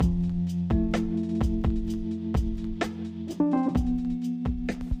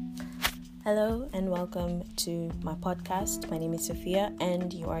Hello and welcome to my podcast. My name is Sophia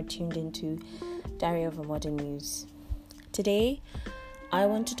and you are tuned into Diary of a Modern Muse. Today, I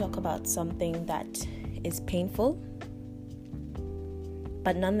want to talk about something that is painful,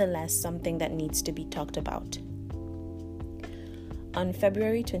 but nonetheless something that needs to be talked about. On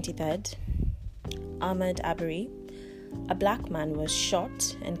February 23rd, Ahmaud Arbery, a black man, was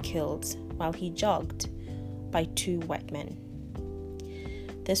shot and killed while he jogged by two white men.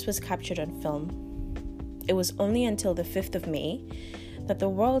 This was captured on film. It was only until the 5th of May that the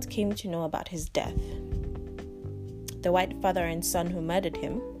world came to know about his death. The white father and son who murdered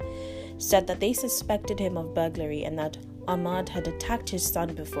him said that they suspected him of burglary and that Ahmaud had attacked his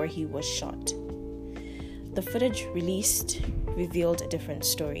son before he was shot. The footage released revealed a different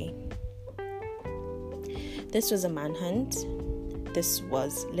story. This was a manhunt. This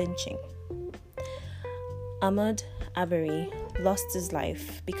was lynching. Ahmaud Arbery lost his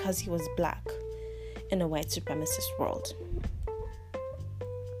life because he was black in a white supremacist world.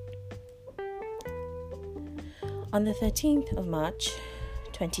 On the 13th of March,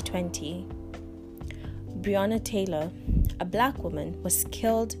 2020, Breonna Taylor, a black woman, was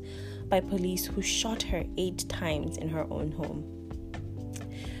killed by police who shot her 8 times in her own home.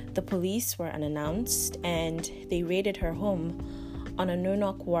 The police were unannounced and they raided her home on a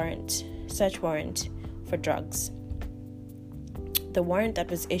no-knock search warrant for drugs. The warrant that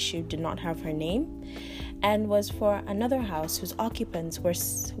was issued did not have her name and was for another house whose occupants were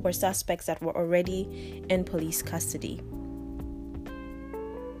suspects that were already in police custody.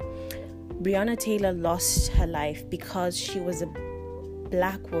 Breonna Taylor lost her life because she was a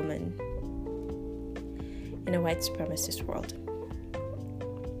black woman in a white supremacist world.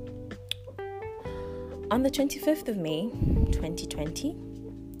 On the 25th of May, 2020,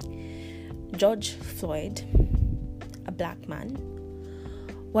 George Floyd, a black man,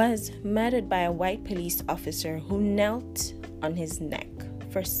 was murdered by a white police officer who knelt on his neck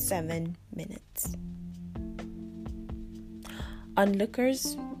for 7 minutes.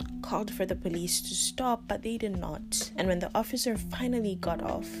 Onlookers called for the police to stop, but they did not. And when the officer finally got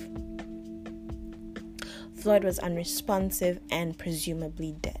off, Floyd was unresponsive and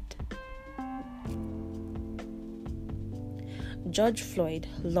presumably dead. George Floyd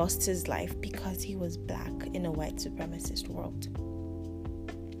lost his life because he was black in a white supremacist world.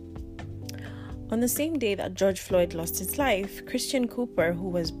 On the same day that George Floyd lost his life, Christian Cooper, who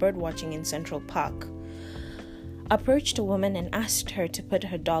was birdwatching in Central Park, approached a woman and asked her to put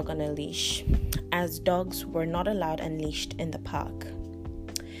her dog on a leash, as dogs were not allowed unleashed in the park.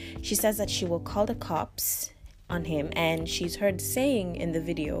 She says that she will call the cops on him, and she's heard saying in the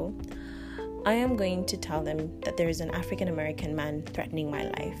video, "I am going to tell them that there is an African American man threatening my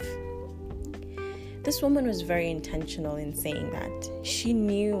life." This woman was very intentional in saying that. She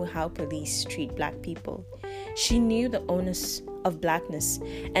knew how police treat black people. She knew the onus of blackness,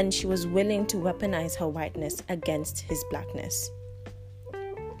 and she was willing to weaponize her whiteness against his blackness.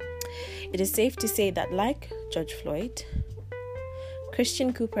 It is safe to say that, like George Floyd,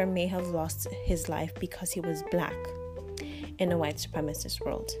 Christian Cooper may have lost his life because he was black in a white supremacist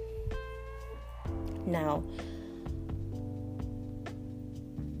world. Now,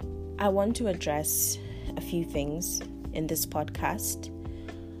 I want to address a few things in this podcast,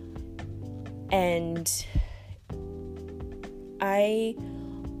 and I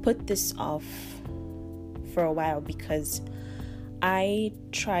put this off for a while because I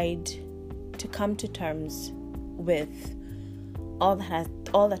tried to come to terms with all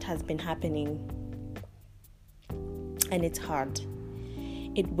that has been happening, and it's hard.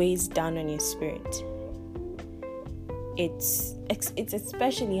 It weighs down on your spirit. It's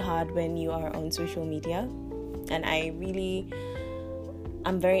especially hard when you are on social media, and I'm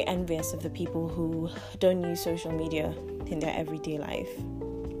very envious of the people who don't use social media in their everyday life.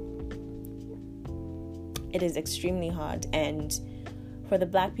 It is extremely hard, and for the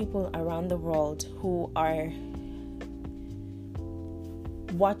black people around the world who are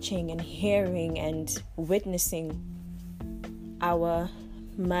watching and hearing and witnessing our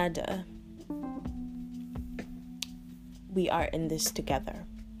murder, we are in this together.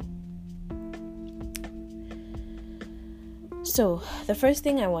 So, the first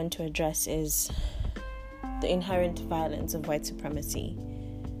thing I want to address is the inherent violence of white supremacy.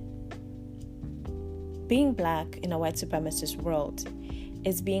 Being black in a white supremacist world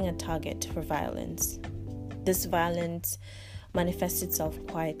is being a target for violence. This violence manifests itself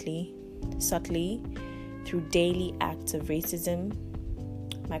quietly, subtly, through daily acts of racism,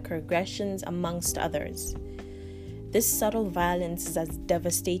 microaggressions, amongst others. This subtle violence is as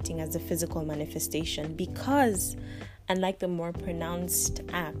devastating as the physical manifestation because, unlike the more pronounced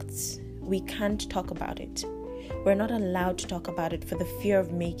acts, we can't talk about it. We're not allowed to talk about it for the fear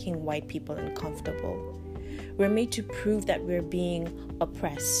of making white people uncomfortable. We're made to prove that we're being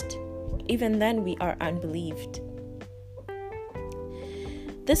oppressed. Even then, we are unbelieved.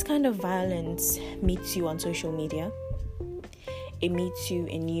 This kind of violence meets you on social media. It meets you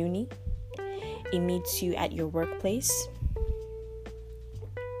in uni. It meets you at your workplace.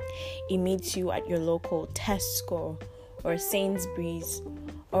 It meets you at your local Tesco or Sainsbury's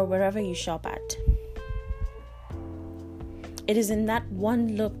or wherever you shop at. It is in that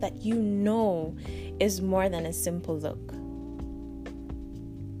one look that you know is more than a simple look.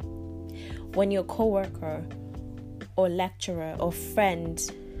 When your coworker or lecturer or friend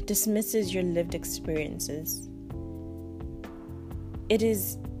dismisses your lived experiences, it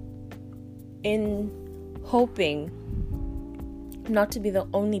is in hoping not to be the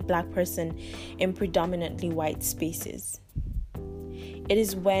only black person in predominantly white spaces. It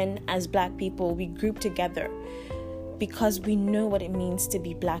is when, as black people, we group together because we know what it means to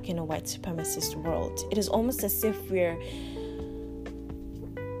be black in a white supremacist world. It is almost as if we're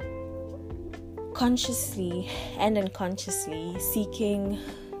consciously and unconsciously seeking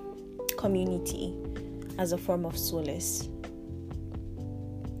community as a form of solace.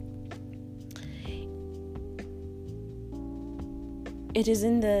 It is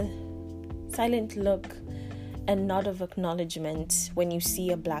in the silent look and nod of acknowledgement when you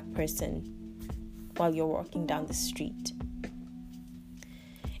see a black person while you're walking down the street.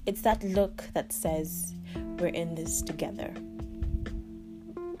 It's that look that says, we're in this together.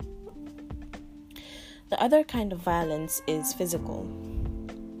 The other kind of violence is physical.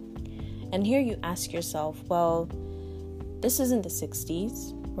 And here you ask yourself, well, this isn't the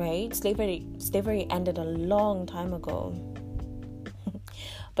 60s, right? Slavery ended a long time ago.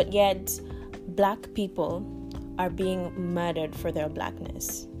 But yet, black people are being murdered for their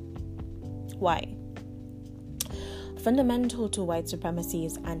blackness. Why? Fundamental to white supremacy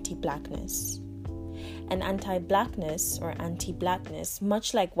is anti-blackness. And anti-blackness or anti-blackness,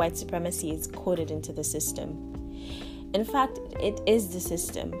 much like white supremacy, is coded into the system. In fact, it is the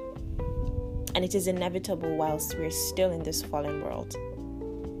system. And it is inevitable whilst we're still in this fallen world.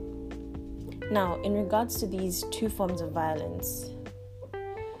 Now, in regards to these two forms of violence,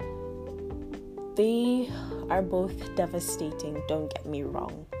 they are both devastating, don't get me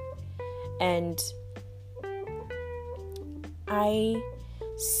wrong. And I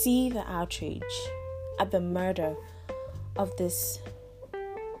see the outrage at the murder of this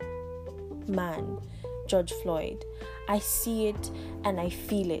man, George Floyd. I see it and I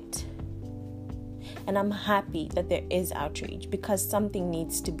feel it. And I'm happy that there is outrage because something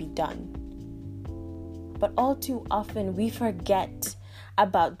needs to be done. But all too often we forget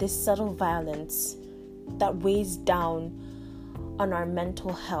about this subtle violence that weighs down on our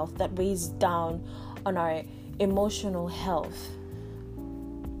mental health, that weighs down on our emotional health.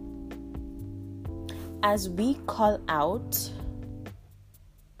 As we call out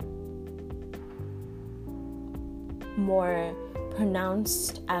more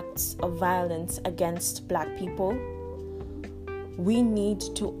pronounced acts of violence against black people, we need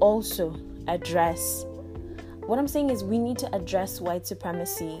to also address, what I'm saying is we need to address white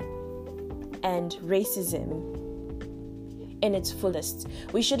supremacy and racism in its fullest.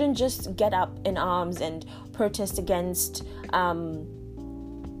 We shouldn't just get up in arms and protest against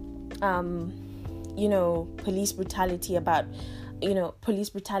police brutality police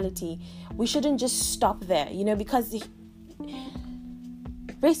brutality. We shouldn't just stop there, because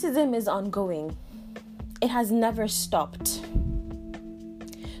racism is ongoing. It has never stopped.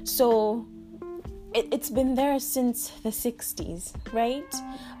 So it's been there since the 60s, right?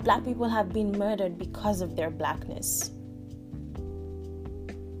 Black people have been murdered because of their blackness.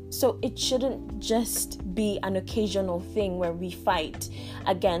 So it shouldn't just be an occasional thing where we fight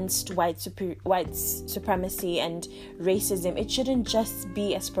against white supremacy and racism. It shouldn't just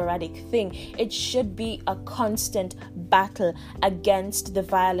be a sporadic thing. It should be a constant battle against the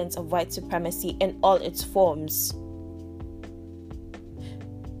violence of white supremacy in all its forms.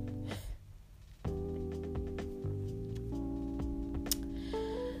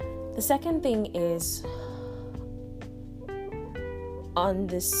 The second thing is on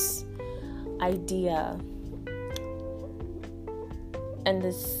this idea and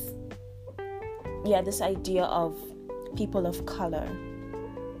this idea of people of color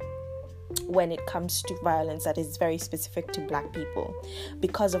when it comes to violence that is very specific to black people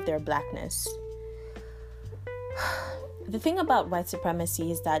because of their blackness. The thing about white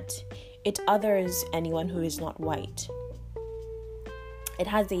supremacy is that it others anyone who is not white. It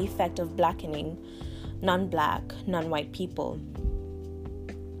has the effect of blackening non-black, non-white people.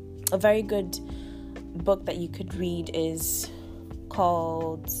 A very good book that you could read is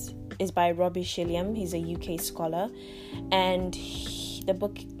by Robbie Shilliam. He's a UK scholar, and the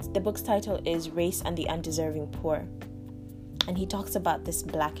book's title is Race and the Undeserving Poor, and he talks about this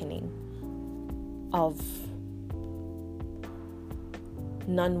blackening of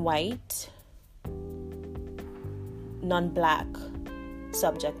non-white, non-black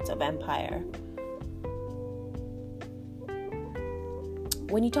subjects of empire.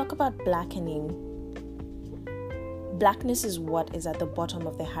 When you talk about blackening, blackness is what is at the bottom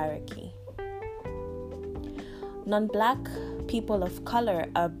of the hierarchy. Non-black people of color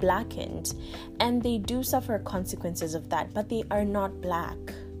are blackened, and they do suffer consequences of that, but they are not black.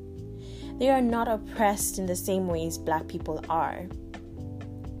 They are not oppressed in the same ways black people are.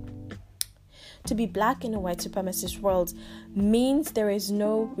 To be black in a white supremacist world means there is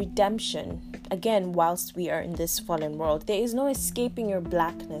no redemption. Again, whilst we are in this fallen world, there is no escaping your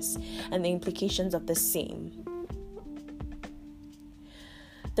blackness and the implications of the same.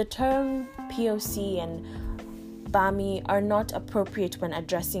 The term POC and BAMI are not appropriate when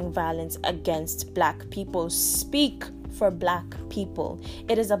addressing violence against black people. Speak for black people.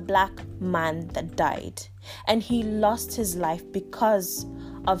 It is a black man that died, and he lost his life because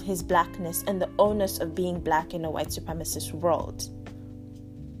of his blackness and the onus of being black in a white supremacist world.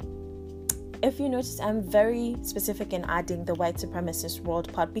 If you notice, I'm very specific in adding the white supremacist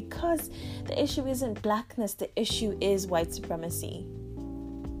world part, because the issue isn't blackness, the issue is white supremacy.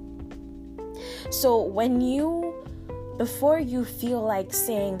 So before you feel like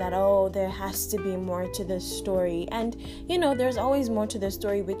saying that, oh, there has to be more to the story, and there's always more to the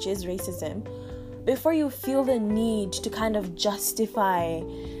story, which is racism, before you feel the need to kind of justify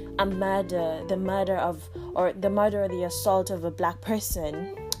a murder, the murder or the assault of a black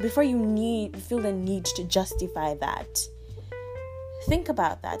person, before you feel the need to justify that, think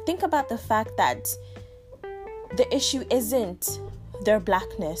about that. Think about the fact that the issue isn't their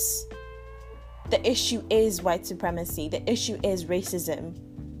blackness. The issue is white supremacy. The issue is racism.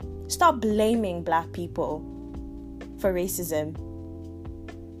 Stop blaming black people for racism.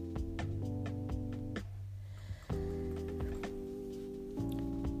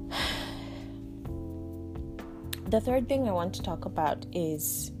 The third thing I want to talk about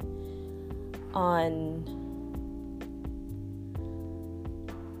is on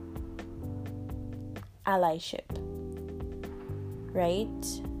allyship, right?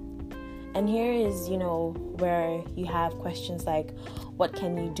 And here is, where you have questions like, what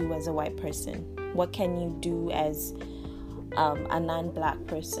can you do as a white person? What can you do as a non-black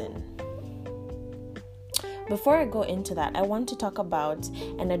person? Before I go into that, I want to talk about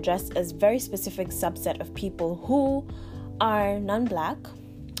and address a very specific subset of people who are non-black,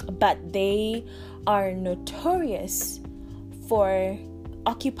 but they are notorious for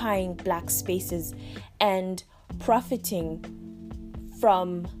occupying black spaces and profiting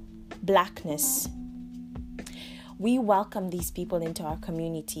from blackness. We welcome these people into our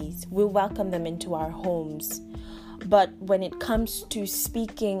communities. We welcome them into our homes. But when it comes to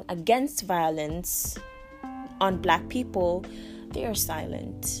speaking against violence on black people, they are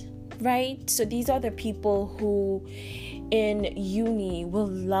silent, right? So these are the people who in uni will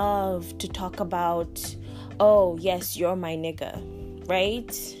love to talk about, oh, yes, you're my nigga,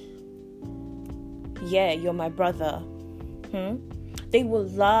 right? Yeah, you're my brother. They will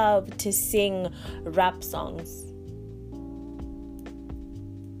love to sing rap songs.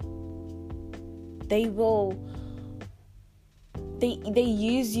 They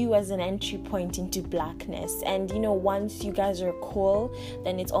use you as an entry point into blackness. And, once you guys are cool,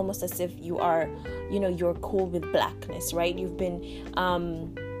 then it's almost as if you are, you're cool with blackness, right? You've been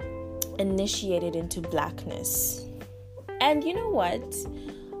initiated into blackness. And you know what?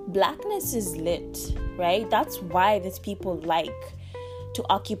 Blackness is lit, right? That's why these people like to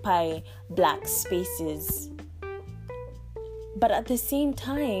occupy black spaces. But at the same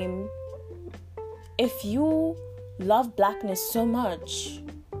time, if you love blackness so much,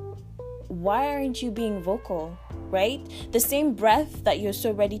 why aren't you being vocal, right? The same breath that you're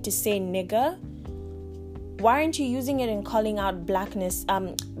so ready to say nigga, why aren't you using it in calling out blackness,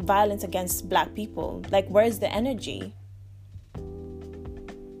 violence against black people? Like, where's the energy?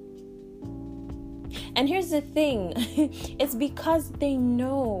 And here's the thing, it's because they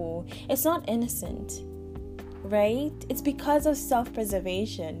know it's not innocent, right? It's because of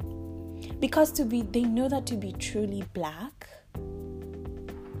self-preservation. Because they know that to be truly black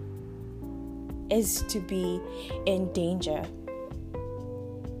is to be in danger.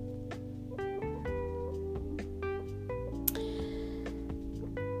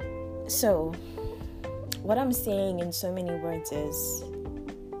 So, what I'm saying in so many words is,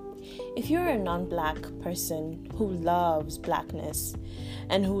 If you're a non-black person who loves blackness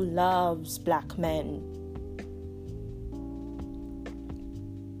and who loves black men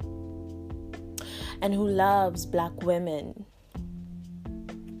and who loves black women,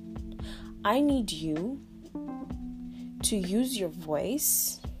 I need you to use your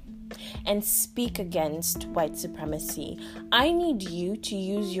voice and speak against white supremacy. I need you to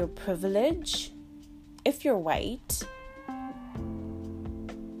use your privilege, if you're white,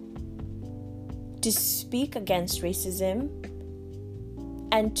 to speak against racism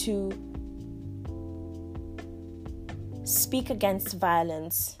and to speak against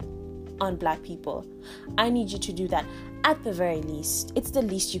violence on black people. I need you to do that at the very least. It's the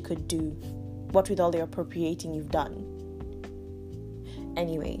least you could do, what with all the appropriating you've done.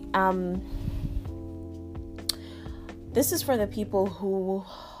 Anyway, this is for the people who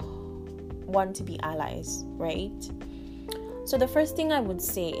want to be allies, right? So the first thing I would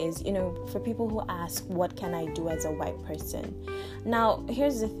say is, for people who ask, what can I do as a white person? Now,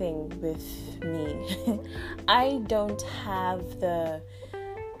 here's the thing with me. I don't have the,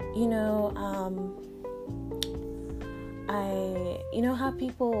 how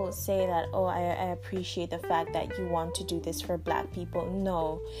people say that, I appreciate the fact that you want to do this for black people.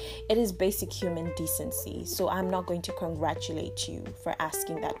 No, it is basic human decency. So I'm not going to congratulate you for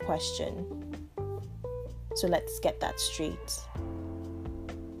asking that question. So let's get that straight.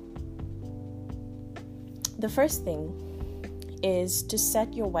 The first thing is to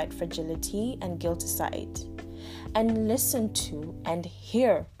set your white fragility and guilt aside and listen to and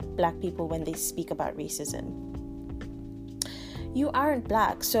hear black people when they speak about racism. You aren't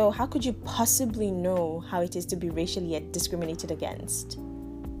black, so how could you possibly know how it is to be racially discriminated against?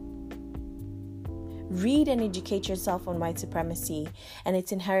 Read and educate yourself on white supremacy and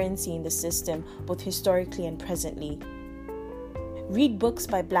its inherency in the system, both historically and presently. Read books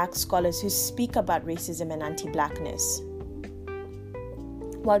by black scholars who speak about racism and anti-blackness.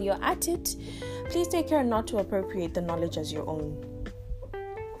 While you're at it, please take care not to appropriate the knowledge as your own.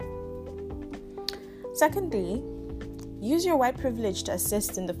 Secondly, use your white privilege to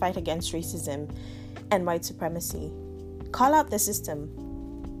assist in the fight against racism and white supremacy. Call out the system.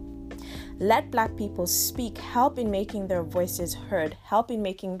 Let black people speak. Help in making their voices heard. Help in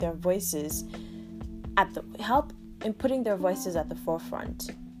putting their voices at the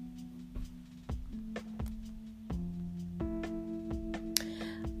forefront.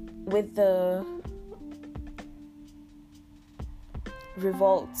 With the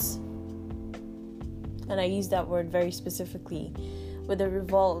revolts, and I use that word very specifically, with the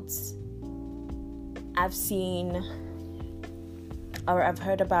revolts, I've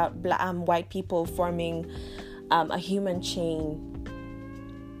heard about white people forming a human chain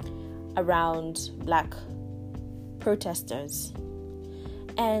around black protesters,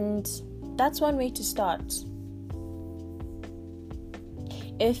 and that's one way to start.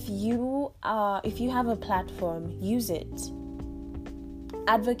 If you have a platform, use it.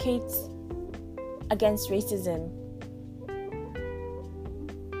 Advocate against racism.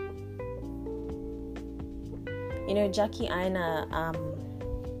 Jackie Aina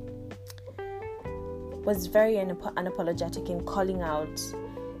was very unapologetic in calling out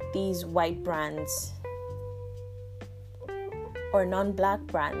these white brands or non-black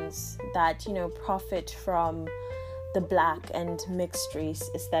brands that, profit from the black and mixed race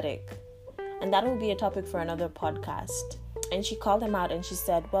aesthetic. And that will be a topic for another podcast. And she called them out and she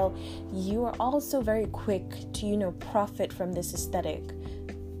said, well, you are also very quick to, profit from this aesthetic,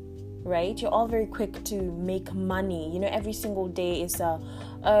 right? You're all very quick to make money. Every single day is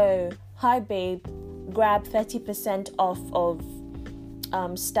hi babe, grab 30% off of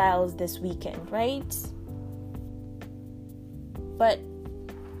styles this weekend, right? But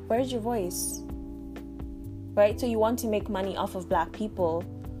where's your voice? Right? So you want to make money off of black people,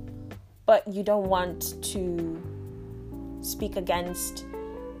 but you don't want to speak against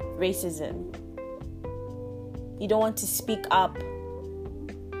racism. You don't want to speak up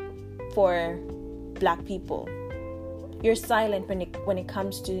for black people. You're silent when it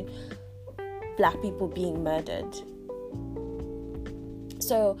comes to black people being murdered.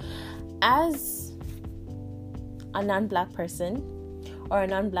 So, as a non-black person or a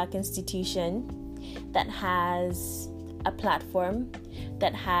non-black institution that has a platform,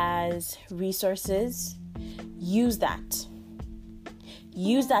 that has resources, use that.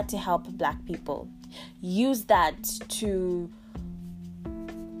 Use that to help black people. Use that to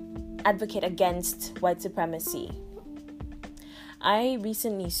advocate against white supremacy. I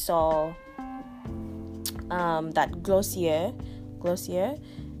recently saw that Glossier,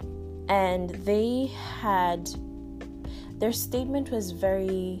 and they had, their statement was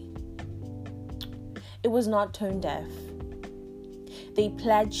very it was not tone deaf. They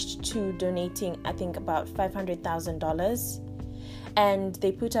pledged to donating, I think, about $500,000, and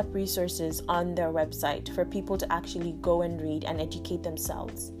they put up resources on their website for people to actually go and read and educate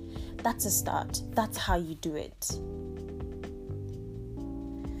themselves. That's a start. That's how you do it.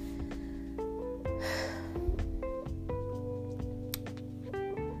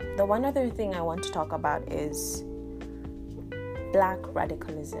 The one other thing I want to talk about is Black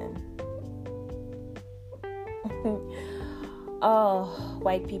radicalism. Oh,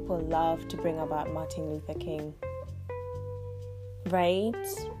 white people love to bring about Martin Luther King. Right?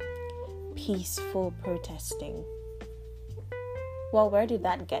 Peaceful protesting. Well, where did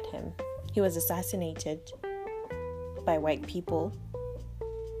that get him? He was assassinated by white people.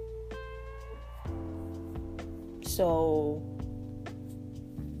 So,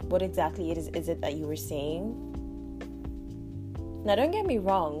 what exactly is it that you were saying? Now, don't get me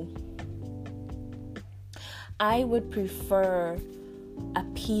wrong. I would prefer a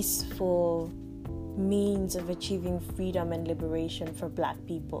peaceful means of achieving freedom and liberation for Black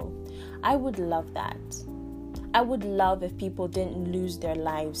people. I would love that. I would love if people didn't lose their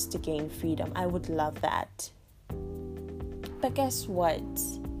lives to gain freedom. I would love that. But guess what?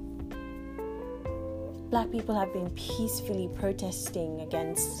 Black people have been peacefully protesting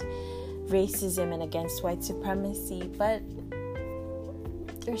against racism and against white supremacy, but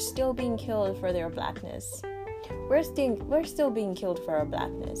they're still being killed for their blackness. We're still being killed for our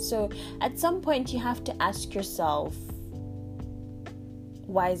blackness. So at some point you have to ask yourself,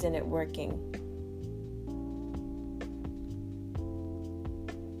 why isn't it working?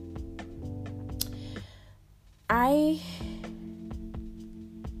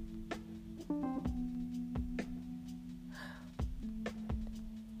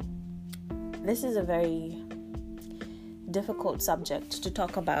 This is a very difficult subject to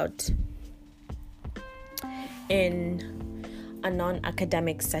talk about in a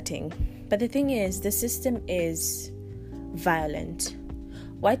non-academic setting. But the thing is, the system is violent.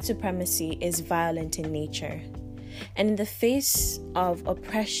 White supremacy is violent in nature. And in the face of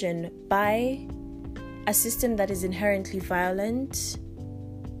oppression by a system that is inherently violent,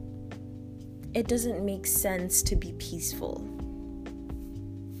 it doesn't make sense to be peaceful.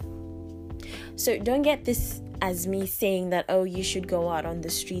 So don't get this as me saying that, oh, you should go out on the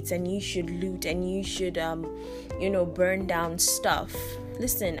streets and you should loot and you should, burn down stuff.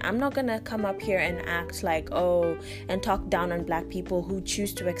 Listen, I'm not gonna come up here and act like, and talk down on Black people who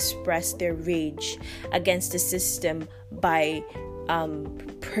choose to express their rage against the system by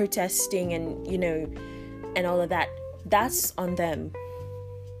protesting and all of that. That's on them.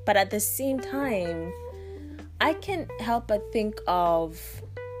 But at the same time, I can't help but think of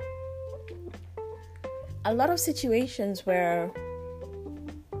a lot of situations where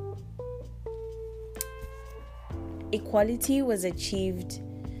equality was achieved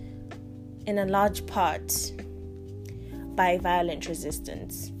in a large part by violent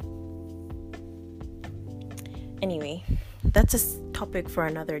resistance. Anyway, that's a topic for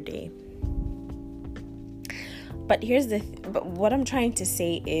another day. But but what I'm trying to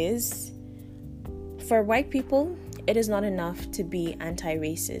say is, for white people, it is not enough to be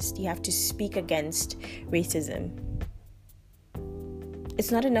anti-racist. You have to speak against racism. It's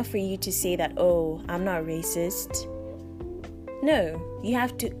not enough for you to say that, I'm not racist. No, you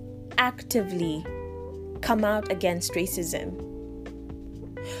have to actively come out against racism.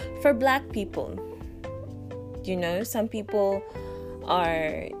 For Black people, some people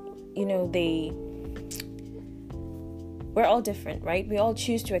are, we're all different, right? We all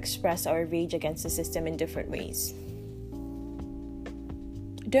choose to express our rage against the system in different ways.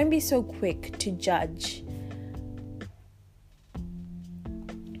 Don't be so quick to judge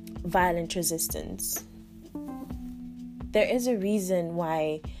violent resistance. There is a reason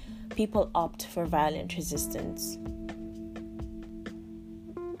why people opt for violent resistance.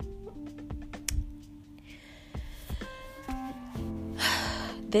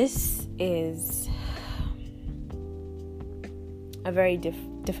 This is a very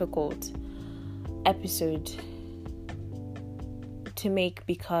difficult episode to make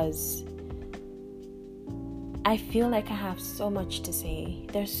because I feel like I have so much to say.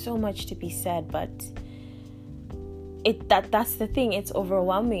 There's so much to be said, but that's the thing. It's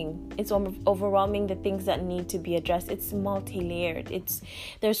overwhelming. It's overwhelming, the things that need to be addressed. It's multi-layered.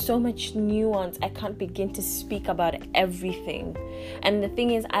 There's so much nuance. I can't begin to speak about everything. And the thing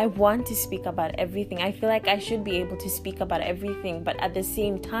is, I want to speak about everything. I feel like I should be able to speak about everything, but at the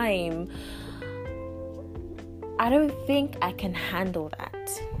same time, I don't think I can handle that.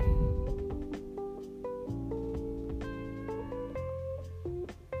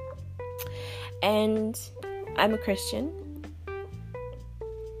 And I'm a Christian.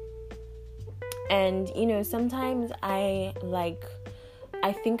 And, sometimes I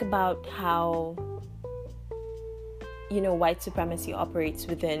think about how, white supremacy operates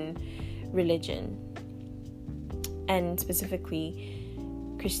within religion, and specifically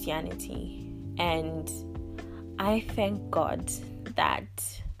Christianity. And I thank God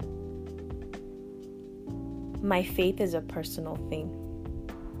that my faith is a personal thing.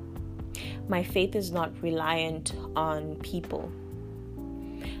 My faith is not reliant on people.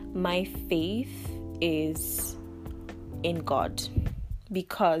 My faith is in God,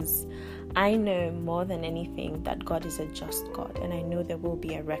 because I know more than anything that God is a just God, and I know there will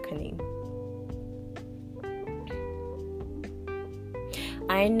be a reckoning.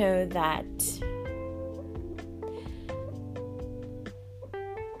 I know that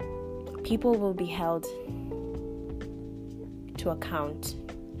people will be held to account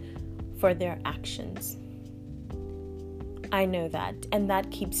for their actions. I know that, and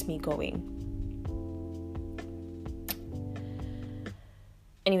that keeps me going.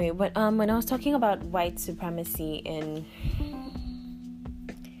 Anyway, when I was talking about white supremacy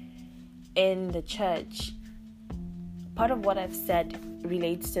in the church, part of what I've said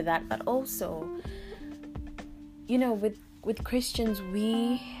relates to that, but also, with Christians,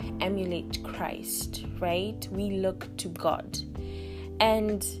 we emulate Christ, right? We look to God.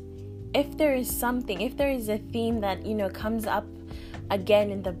 And if there is a theme that, comes up again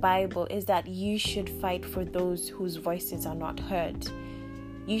in the Bible, is that you should fight for those whose voices are not heard.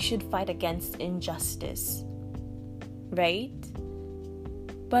 You should fight against injustice, right?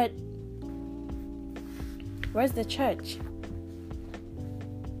 But where's the church?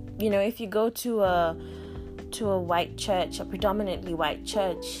 If you go to a white church, a predominantly white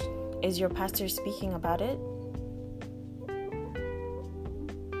church, is your pastor speaking about it?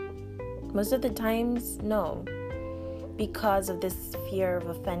 Most of the times, no, because of this fear of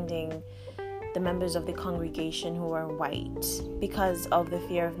offending the members of the congregation who are white, because of the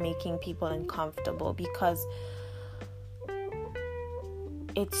fear of making people uncomfortable, because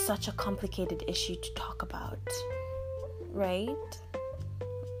it's such a complicated issue to talk about, right?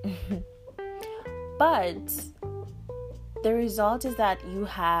 But the result is that you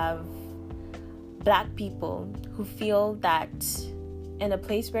have Black people who feel that in a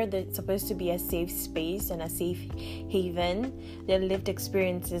place where there's supposed to be a safe space and a safe haven, their lived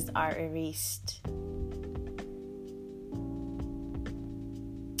experiences are erased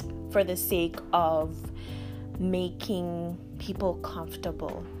for the sake of making people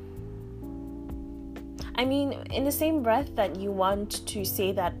comfortable. I mean, in the same breath that you want to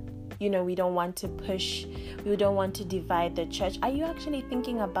say that, we don't want to push, we don't want to divide the church, are you actually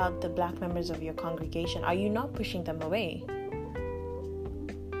thinking about the Black members of your congregation? Are you not pushing them away?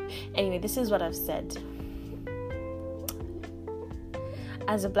 Anyway, this is what I've said.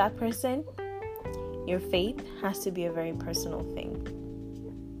 As a Black person, your faith has to be a very personal thing.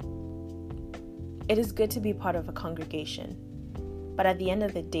 It is good to be part of a congregation, but at the end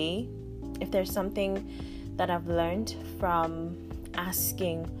of the day, if there's something that I've learned from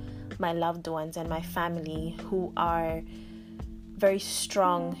asking my loved ones and my family who are very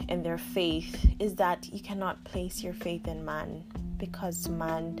strong in their faith, is that you cannot place your faith in man, because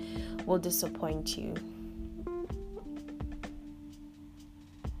man will disappoint you.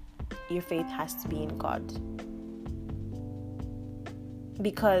 Your faith has to be in God.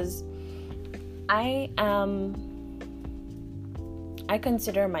 Because I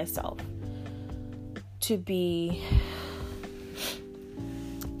consider myself to be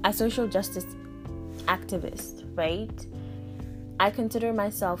a social justice activist, right? I consider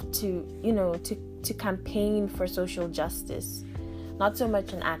myself to campaign for social justice. Not so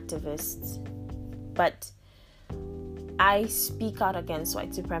much an activist, but I speak out against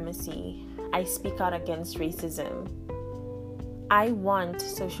white supremacy. I speak out against racism. I want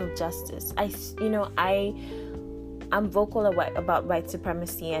social justice. I'm vocal about white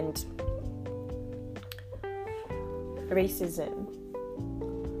supremacy and racism.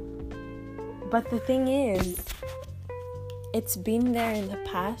 But the thing is, it's been there in the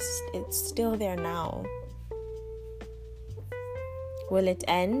past, it's still there now. Will it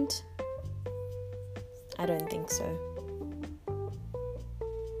end? I don't think so.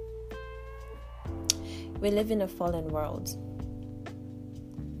 We live in a fallen world.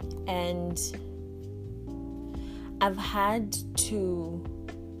 And I've had to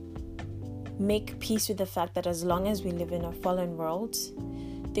make peace with the fact that as long as we live in a fallen world,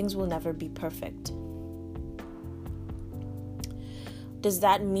 things will never be perfect. Does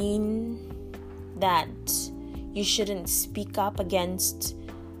that mean that you shouldn't speak up against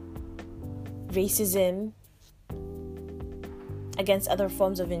racism, against other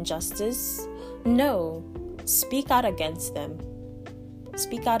forms of injustice? No. Speak out against them.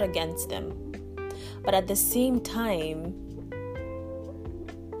 Speak out against them. But at the same time,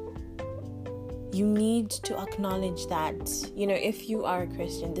 you need to acknowledge that, if you are a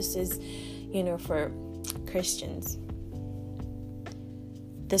Christian, this is, for Christians.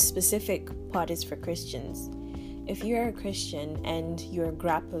 The specific part is for Christians. If you're a Christian and you're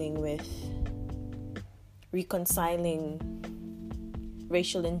grappling with reconciling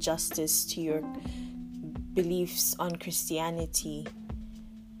racial injustice to your beliefs on Christianity,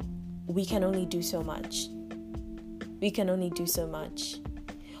 we can only do so much. We can only do so much.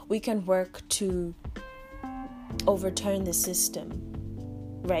 We can work to overturn the system,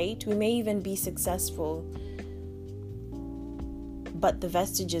 right? We may even be successful, but the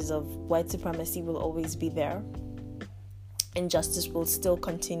vestiges of white supremacy will always be there. Injustice will still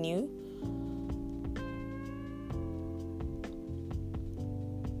continue.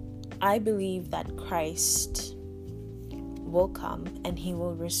 I believe that Christ will come and he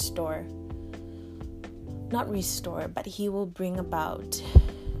will but he will bring about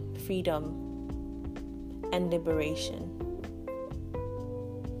freedom and liberation.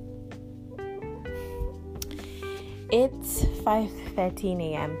 It's 5:13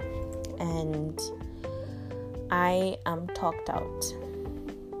 a.m. and I am talked out.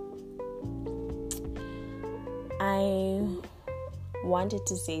 I wanted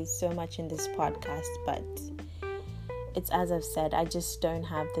to say so much in this podcast, but it's as I've said, I just don't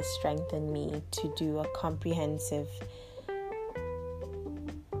have the strength in me to do a comprehensive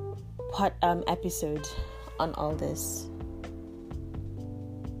episode on all this.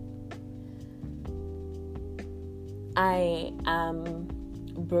 I am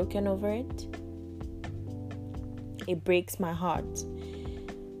broken over it. It breaks my heart.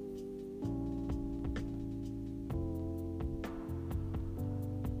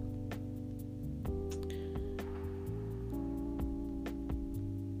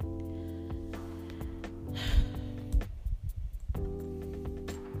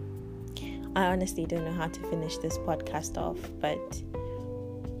 I honestly don't know how to finish this podcast off, but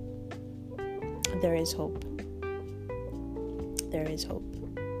there is hope. There is hope.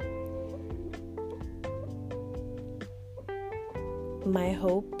 My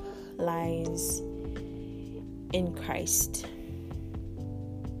hope lies in Christ.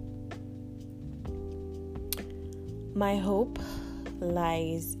 My hope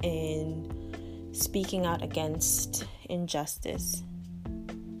lies in speaking out against injustice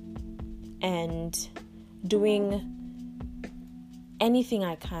and doing anything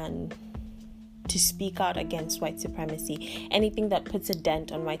I can to speak out against white supremacy, anything that puts a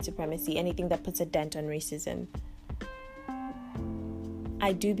dent on white supremacy, anything that puts a dent on racism.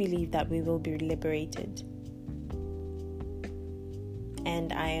 I do believe that we will be liberated.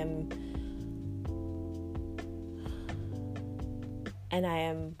 And I am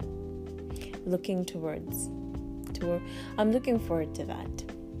looking forward to that.